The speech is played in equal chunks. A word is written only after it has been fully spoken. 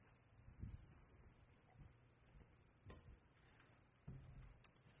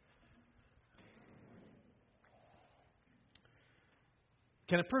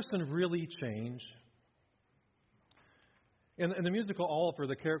Can a person really change? In the musical Oliver,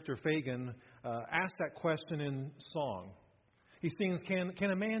 the character Fagin asks that question in song. He sings,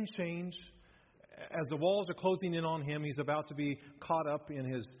 can a man change? As the walls are closing in on him, he's about to be caught up in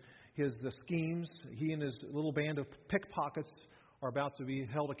his schemes. He and his little band of pickpockets are about to be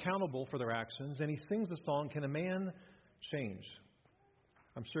held accountable for their actions. And he sings the song, Can a Man Change?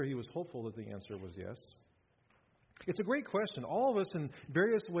 I'm sure he was hopeful that the answer was yes. It's a great question. All of us in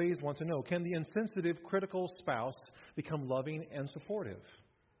various ways want to know, can the insensitive, critical spouse become loving and supportive?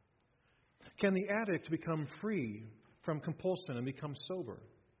 Can the addict become free from compulsion and become sober?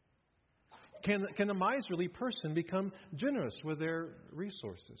 Can the miserly person become generous with their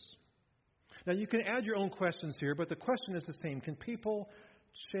resources? Now, you can add your own questions here, but the question is the same. Can people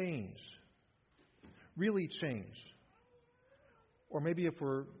change? Really change? Or maybe if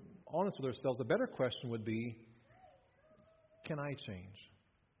we're honest with ourselves, a better question would be, can I change?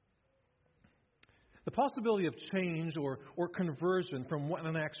 The possibility of change or conversion from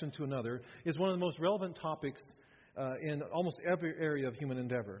one action to another is one of the most relevant topics in almost every area of human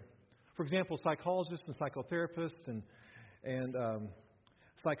endeavor. For example, psychologists and psychotherapists and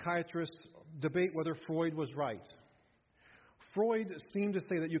psychiatrists debate whether Freud was right. Freud seemed to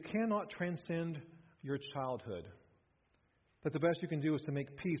say that you cannot transcend your childhood. That the best you can do is to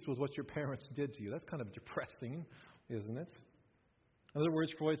make peace with what your parents did to you. That's kind of depressing, isn't it? In other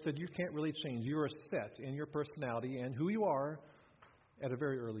words, Freud said you can't really change. You are set in your personality and who you are at a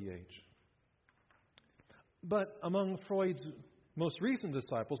very early age. But among Freud's most recent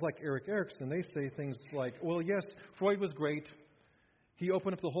disciples, like Erik Erikson, they say things like, well, yes, Freud was great. He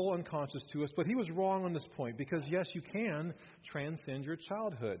opened up the whole unconscious to us, but he was wrong on this point because, yes, you can transcend your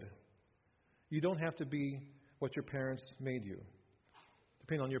childhood. You don't have to be what your parents made you.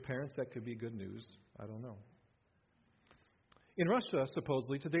 Depending on your parents, that could be good news. I don't know. In Russia,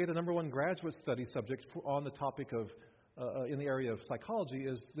 supposedly, today the number one graduate study subject on the topic of, in the area of psychology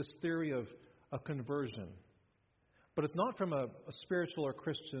is this theory of a conversion. But it's not from a spiritual or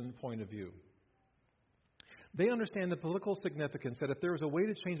Christian point of view. They understand the political significance that if there is a way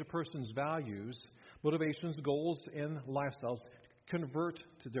to change a person's values, motivations, goals, and lifestyles, convert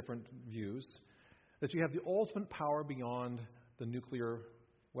to different views, that you have the ultimate power beyond the nuclear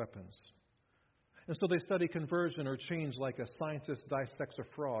weapons. And so they study conversion or change like a scientist dissects a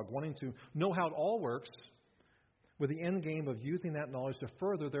frog, wanting to know how it all works with the end game of using that knowledge to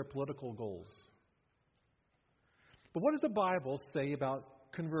further their political goals. But what does the Bible say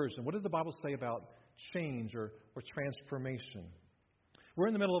about conversion? What does the Bible say about change or transformation? We're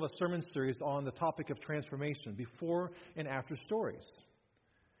in the middle of a sermon series on the topic of transformation, before and after stories.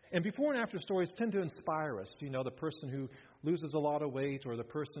 And before and after stories tend to inspire us. You know, the person who loses a lot of weight or the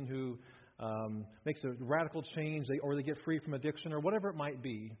person who makes a radical change or they get free from addiction or whatever it might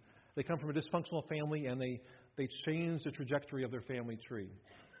be. They come from a dysfunctional family and they change the trajectory of their family tree.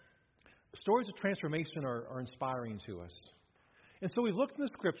 Stories of transformation are inspiring to us. And so we've looked in the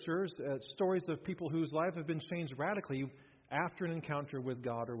Scriptures at stories of people whose lives have been changed radically after an encounter with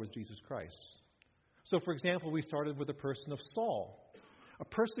God or with Jesus Christ. So, for example, we started with the person of Saul, a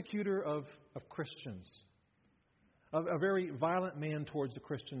persecutor of Christians, a very violent man towards the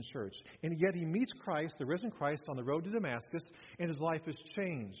Christian church. And yet he meets Christ, the risen Christ, on the road to Damascus, and his life is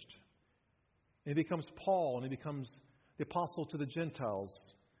changed. And he becomes Paul, and he becomes the apostle to the Gentiles.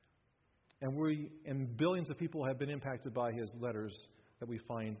 And billions of people have been impacted by his letters that we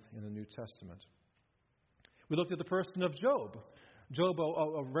find in the New Testament. We looked at the person of Job. Job,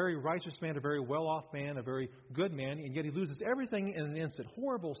 a very righteous man, a very well-off man, a very good man, and yet he loses everything in an instant.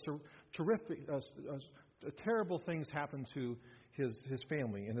 Horrible, terrific, terrible things happen to his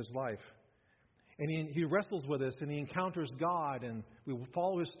family and his life. And he wrestles with this, and he encounters God, and we will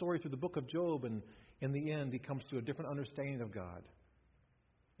follow his story through the book of Job, and in the end he comes to a different understanding of God.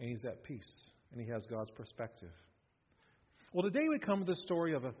 And he's at peace, and he has God's perspective. Well, today we come to the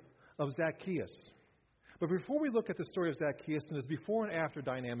story of Zacchaeus. But before we look at the story of Zacchaeus and his before and after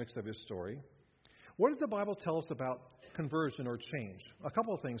dynamics of his story, what does the Bible tell us about conversion or change? A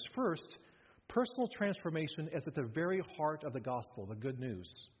couple of things. First, personal transformation is at the very heart of the gospel, the good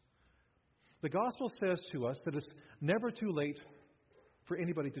news. The gospel says to us that it's never too late for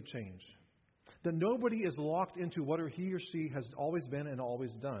anybody to change. That nobody is locked into what he or she has always been and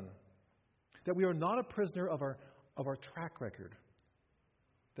always done. That we are not a prisoner of our track record.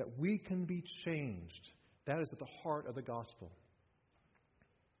 That we can be changed. That is at the heart of the gospel.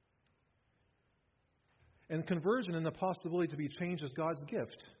 And conversion and the possibility to be changed is God's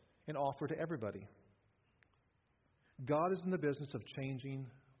gift and offer to everybody. God is in the business of changing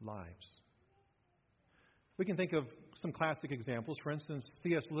lives. We can think of some classic examples. For instance,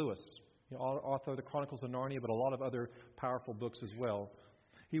 C.S. Lewis, author of the Chronicles of Narnia, but a lot of other powerful books as well.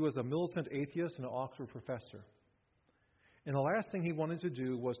 He was a militant atheist and an Oxford professor. And the last thing he wanted to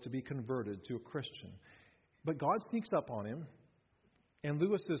do was to be converted to a Christian. But God sneaks up on him, and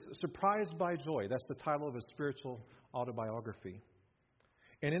Lewis is surprised by joy. That's the title of his spiritual autobiography.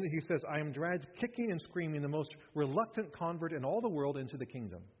 And in it he says, I am dragged kicking and screaming, the most reluctant convert in all the world, into the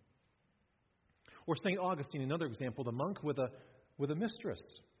kingdom. Or St. Augustine, another example, the monk with a mistress.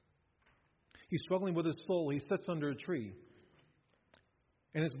 He's struggling with his soul. He sits under a tree.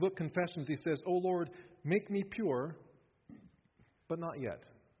 In his book, Confessions, he says, O Lord, make me pure, but not yet.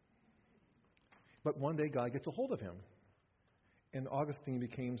 But one day God gets a hold of him. And Augustine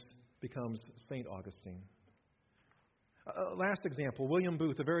becomes St. Augustine. Last example, William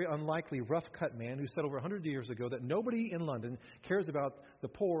Booth, a very unlikely, rough-cut man who said over 100 years ago that nobody in London cares about the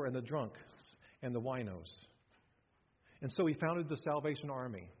poor and the drunks and the winos. And so he founded the Salvation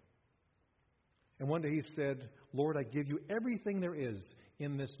Army. And one day he said, Lord, I give you everything there is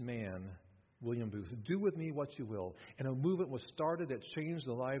in this man, William Booth. Do with me what you will. And a movement was started that changed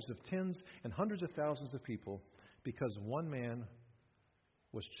the lives of tens and hundreds of thousands of people because one man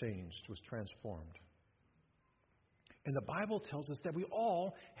was changed, was transformed. And the Bible tells us that we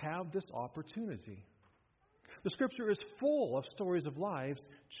all have this opportunity. The Scripture is full of stories of lives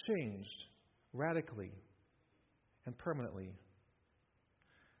changed radically and permanently.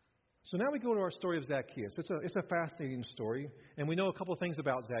 So now we go to our story of Zacchaeus. It's a fascinating story, and we know a couple of things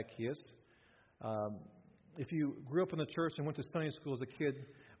about Zacchaeus. If you grew up in the church and went to Sunday school as a kid,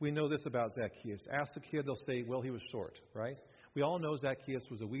 we know this about Zacchaeus. Ask the kid, they'll say, well, he was short, right? We all know Zacchaeus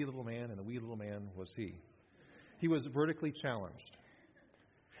was a wee little man, and a wee little man was he. He was vertically challenged.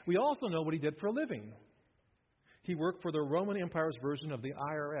 We also know what he did for a living. He worked for the Roman Empire's version of the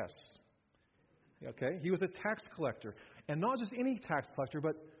IRS. Okay? He was a tax collector. And not just any tax collector,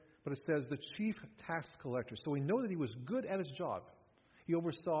 but it says the chief tax collector. So we know that he was good at his job. He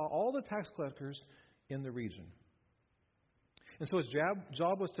oversaw all the tax collectors in the region. And so his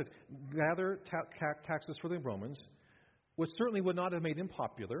job was to gather taxes for the Romans, which certainly would not have made him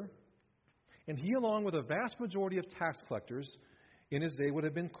popular. And he, along with a vast majority of tax collectors in his day, would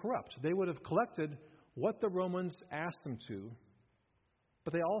have been corrupt. They would have collected what the Romans asked them to,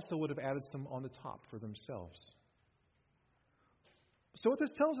 but they also would have added some on the top for themselves. So what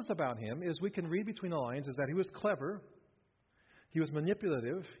this tells us about him is we can read between the lines is that he was clever, he was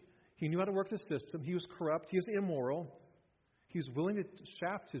manipulative, he knew how to work the system, he was corrupt, he was immoral, he was willing to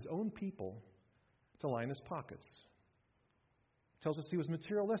shaft his own people to line his pockets. It tells us he was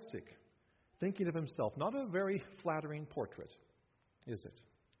materialistic, thinking of himself. Not a very flattering portrait, is it?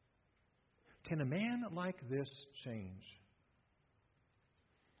 Can a man like this change?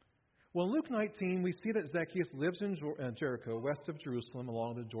 Well, in Luke 19, we see that Zacchaeus lives in Jericho, west of Jerusalem,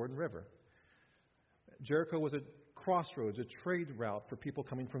 along the Jordan River. Jericho was a crossroads, a trade route for people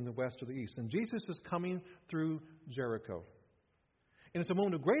coming from the west or the east. And Jesus is coming through Jericho. And it's a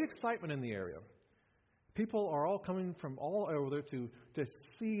moment of great excitement in the area. People are all coming from all over there to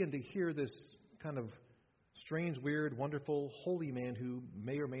see and to hear this kind of strange, weird, wonderful, holy man who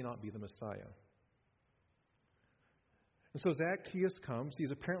may or may not be the Messiah. And so Zacchaeus comes.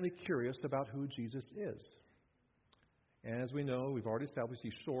 He's apparently curious about who Jesus is. And as we know, we've already established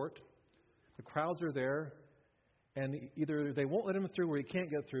he's short. The crowds are there. And either they won't let him through or he can't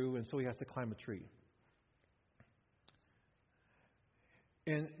get through, and so he has to climb a tree.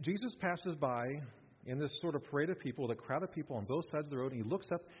 And Jesus passes by in this sort of parade of people, with a crowd of people on both sides of the road, and he looks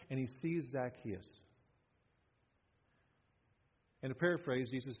up and he sees Zacchaeus. And to paraphrase,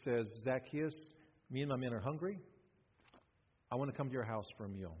 Jesus says, Zacchaeus, me and my men are hungry. I want to come to your house for a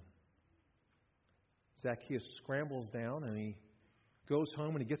meal. Zacchaeus scrambles down and he goes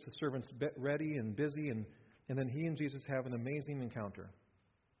home and he gets the servants ready and busy, and then he and Jesus have an amazing encounter.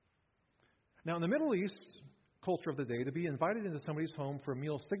 Now, in the Middle East culture of the day, to be invited into somebody's home for a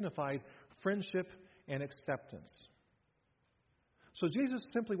meal signified friendship and acceptance. So Jesus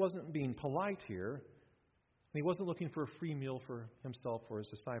simply wasn't being polite here. He wasn't looking for a free meal for himself or his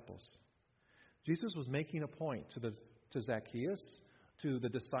disciples. Jesus was making a point to Zacchaeus, to the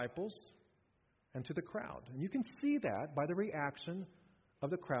disciples, and to the crowd. And you can see that by the reaction of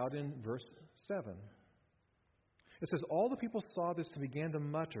the crowd in verse 7. It says, all the people saw this and began to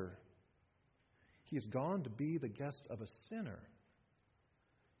mutter, he has gone to be the guest of a sinner.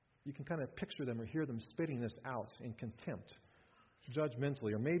 You can kind of picture them or hear them spitting this out in contempt,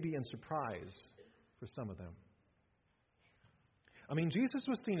 judgmentally, or maybe in surprise for some of them. I mean, Jesus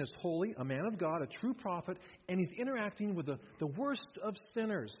was seen as holy, a man of God, a true prophet, and he's interacting with the worst of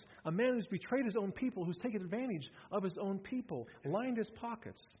sinners. A man who's betrayed his own people, who's taken advantage of his own people, lined his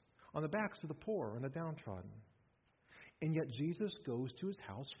pockets on the backs of the poor and the downtrodden. And yet Jesus goes to his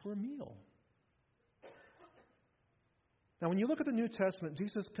house for a meal. Now, when you look at the New Testament,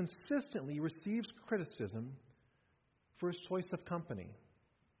 Jesus consistently receives criticism for his choice of company.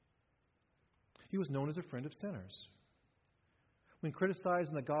 He was known as a friend of sinners. When criticized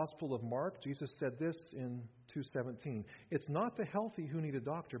in the Gospel of Mark, Jesus said this in 2:17, "It's not the healthy who need a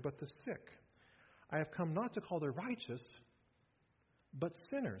doctor, but the sick. I have come not to call the righteous, but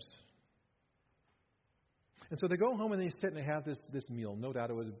sinners." And so they go home and they sit and they have this meal. No doubt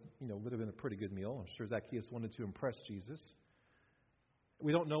it would have been a pretty good meal. I'm sure Zacchaeus wanted to impress Jesus.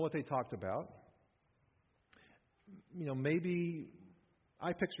 We don't know what they talked about. Maybe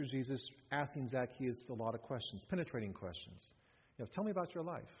I picture Jesus asking Zacchaeus a lot of questions, penetrating questions. Tell me about your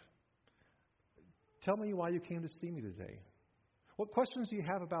life. Tell me why you came to see me today. What questions do you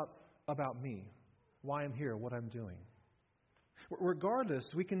have about me? Why I'm here, what I'm doing? Regardless,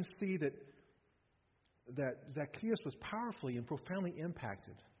 we can see that Zacchaeus was powerfully and profoundly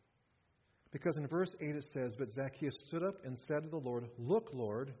impacted. Because in verse 8 it says, "But Zacchaeus stood up and said to the Lord, 'Look,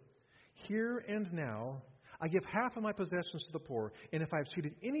 Lord, here and now I give half of my possessions to the poor, and if I have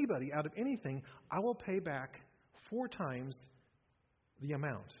cheated anybody out of anything, I will pay back 4 times the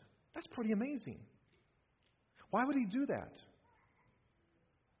amount.'" That's pretty amazing. Why would he do that?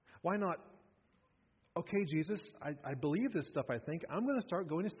 Why not, "Okay, Jesus, I believe this stuff, I think. I'm going to start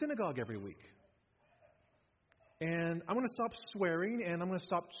going to synagogue every week. And I'm going to stop swearing, and I'm going to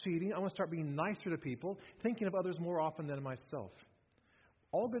stop cheating. I'm going to start being nicer to people, thinking of others more often than myself."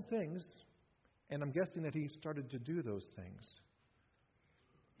 All good things, and I'm guessing that he started to do those things.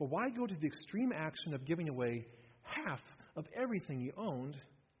 But why go to the extreme action of giving away half of everything he owned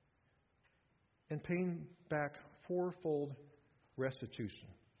and paying back 4-fold restitution?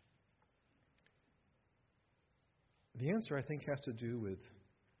 The answer, I think, has to do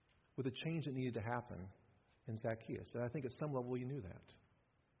with a change that needed to happen in Zacchaeus. And I think at some level you knew that.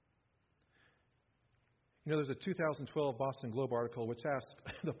 There's a 2012 Boston Globe article which asked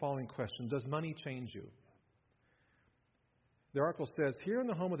the following question: "Does money change you?" The article says, "Here in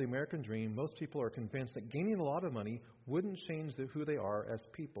the home of the American dream, most people are convinced that gaining a lot of money wouldn't change who they are as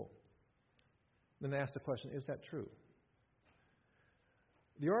people." Then they asked the question, is that true?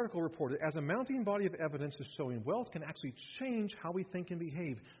 The article reported, "As a mounting body of evidence is showing, wealth can actually change how we think and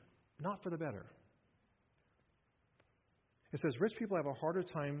behave, not for the better." It says rich people have a harder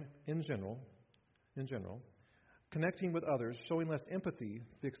time in general, connecting with others, showing less empathy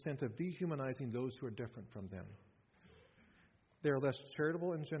to the extent of dehumanizing those who are different from them. They are less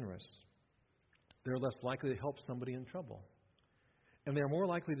charitable and generous. They are less likely to help somebody in trouble. And they are more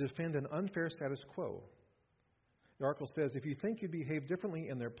likely to defend an unfair status quo. The article says, if you think you'd behave differently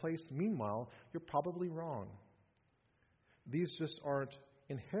in their place, meanwhile, you're probably wrong. These just aren't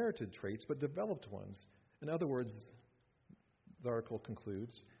inherited traits, but developed ones. In other words, the article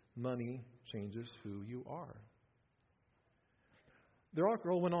concludes, money changes who you are. The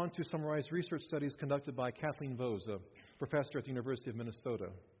article went on to summarize research studies conducted by Kathleen Vose, a professor at the University of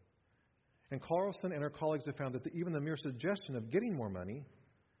Minnesota. And Carlson and her colleagues have found that even the mere suggestion of getting more money,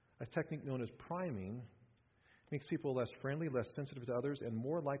 a technique known as priming, makes people less friendly, less sensitive to others, and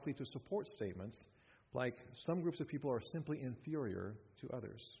more likely to support statements like some groups of people are simply inferior to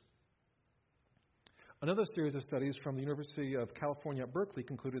others. Another series of studies from the University of California at Berkeley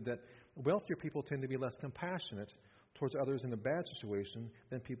concluded that wealthier people tend to be less compassionate towards others in a bad situation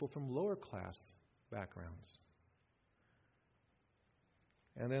than people from lower class backgrounds.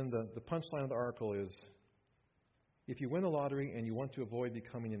 And then the punchline of the article is, if you win the lottery and you want to avoid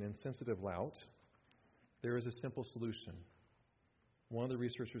becoming an insensitive lout, there is a simple solution. One of the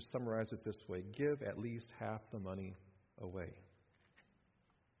researchers summarized it this way: give at least half the money away.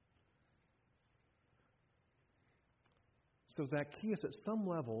 So Zacchaeus, at some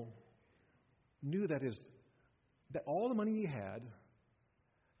level, knew that all the money he had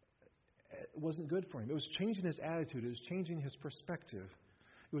wasn't good for him. It was changing his attitude. It was changing his perspective.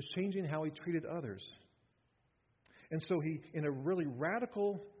 It was changing how he treated others. And so he, in a really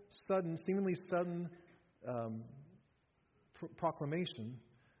radical, seemingly sudden proclamation,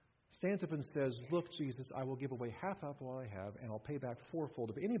 stands up and says, look, Jesus, I will give away half of what I have, and I'll pay back fourfold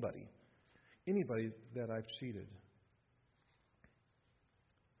of anybody that I've cheated.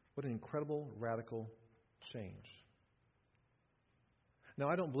 What an incredible, radical change. Now,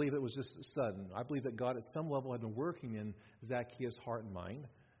 I don't believe it was just sudden. I believe that God at some level had been working in Zacchaeus' heart and mind,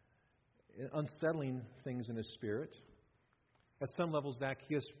 unsettling things in his spirit. At some level,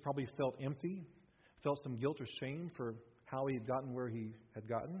 Zacchaeus probably felt empty, felt some guilt or shame for how he had gotten where he had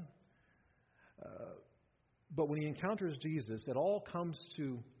gotten. But when he encounters Jesus, it all comes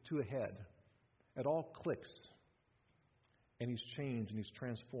to a head. It all clicks. And he's changed and he's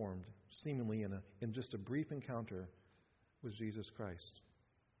transformed, seemingly in just a brief encounter with Jesus Christ.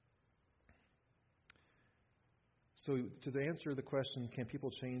 So to answer the question, can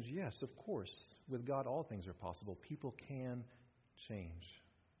people change? Yes, of course. With God, all things are possible. People can change,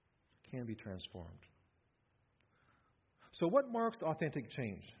 can be transformed. So what marks authentic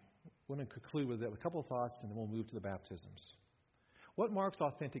change? I'm going to conclude with a couple of thoughts, and then we'll move to the baptisms. What marks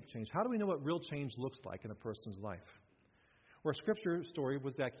authentic change? How do we know what real change looks like in a person's life? Our scripture story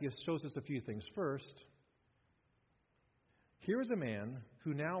with Zacchaeus shows us a few things. First, here is a man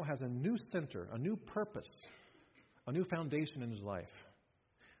who now has a new center, a new purpose, a new foundation in his life.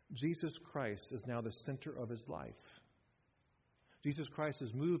 Jesus Christ is now the center of his life. Jesus Christ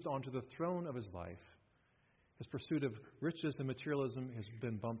has moved onto the throne of his life. His pursuit of riches and materialism has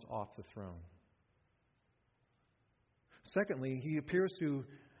been bumped off the throne. Secondly, he appears to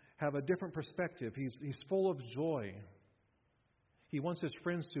have a different perspective. He's full of joy. He wants his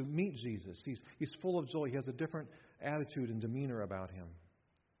friends to meet Jesus. He's full of joy. He has a different attitude and demeanor about him.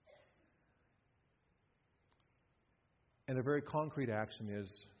 And a very concrete action is,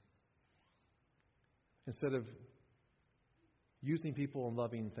 instead of using people and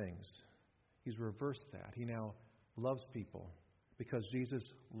loving things, he's reversed that. He now loves people because Jesus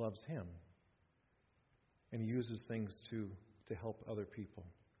loves him. And he uses things to help other people.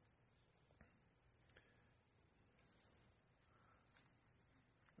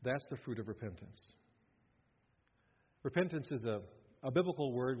 That's the fruit of repentance. Repentance is a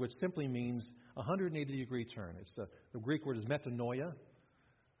biblical word which simply means a 180-degree turn. The Greek word is metanoia.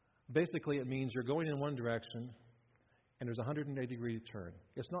 Basically, it means you're going in one direction and there's a 180-degree turn.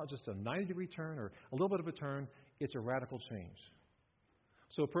 It's not just a 90-degree turn or a little bit of a turn. It's a radical change.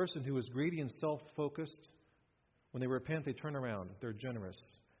 So a person who is greedy and self-focused, when they repent, they turn around. They're generous.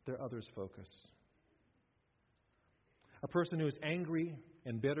 They're others-focused. A person who is angry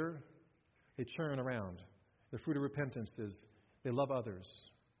and bitter, they turn around. The fruit of repentance is they love others.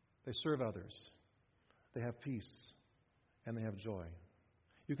 They serve others. They have peace. And they have joy.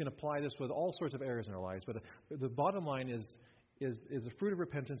 You can apply this with all sorts of areas in our lives, but the bottom line is the fruit of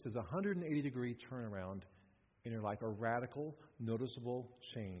repentance is a 180-degree turnaround in your life, a radical, noticeable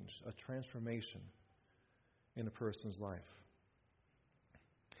change, a transformation in a person's life.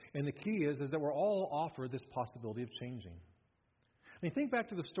 And the key is that we're all offered this possibility of changing. I mean, think back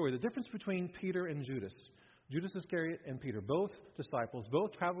to the story, the difference between Peter and Judas. Judas Iscariot and Peter, both disciples,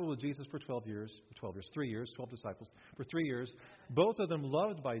 both traveled with Jesus for 12 disciples, for 3 years. Both of them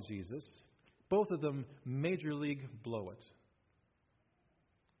loved by Jesus. Both of them major league blow it.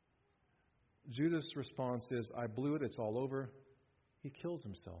 Judas' response is, I blew it, it's all over. He kills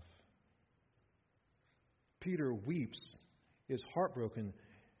himself. Peter weeps, is heartbroken.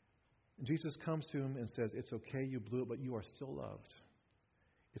 Jesus comes to him and says, it's okay, you blew it, but you are still loved.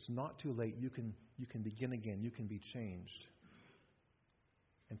 It's not too late. You can begin again. You can be changed.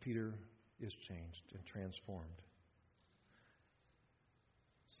 And Peter is changed and transformed.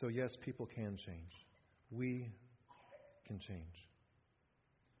 So yes, people can change. We can change.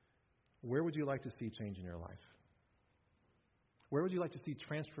 Where would you like to see change in your life? Where would you like to see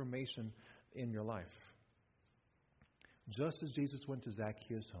transformation in your life? Just as Jesus went to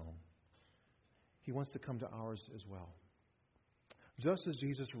Zacchaeus' home, he wants to come to ours as well. Just as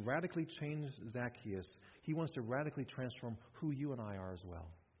Jesus radically changed Zacchaeus, he wants to radically transform who you and I are as well.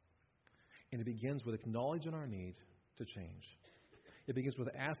 And it begins with acknowledging our need to change. It begins with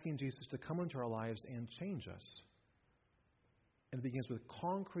asking Jesus to come into our lives and change us. And it begins with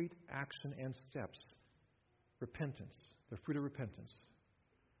concrete action and steps. Repentance, the fruit of repentance,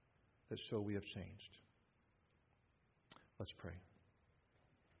 that show we have changed. Let's pray.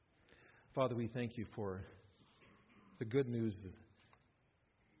 Father, we thank you for the good news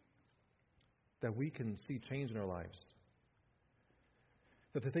that we can see change in our lives.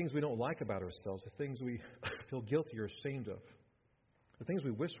 That the things we don't like about ourselves, the things we feel guilty or ashamed of, the things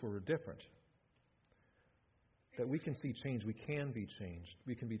we wish were different, that we can see change. We can be changed.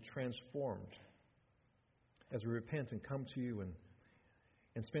 We can be transformed as we repent and come to you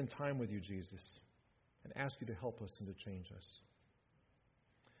and spend time with you, Jesus, and ask you to help us and to change us.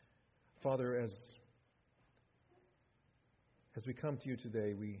 Father, as we come to you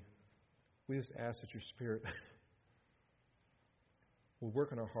today, we just ask that your Spirit will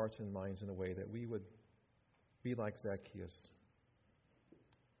work in our hearts and minds in a way that we would be like Zacchaeus,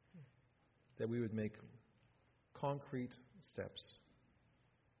 that we would make concrete steps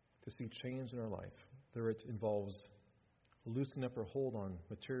to see change in our life, whether it involves loosening up our hold on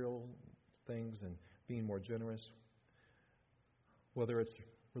material things and being more generous, whether it's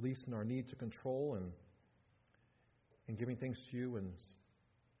releasing our need to control and giving things to you and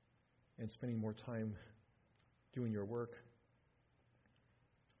spending more time doing your work,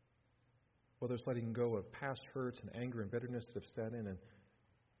 whether it's letting go of past hurts and anger and bitterness that have set in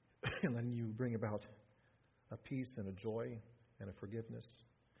and letting you bring about a peace and a joy and a forgiveness.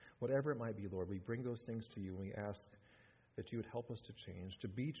 Whatever it might be, Lord, we bring those things to you and we ask that you would help us to change, to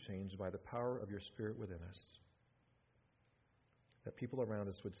be changed by the power of your Spirit within us. That people around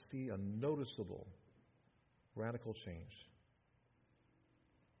us would see a noticeable, radical change.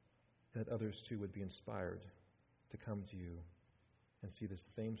 That others too would be inspired to come to you and see the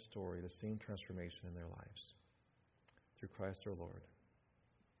same story, the same transformation in their lives. Through Christ our Lord.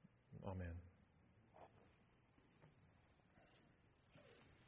 Amen.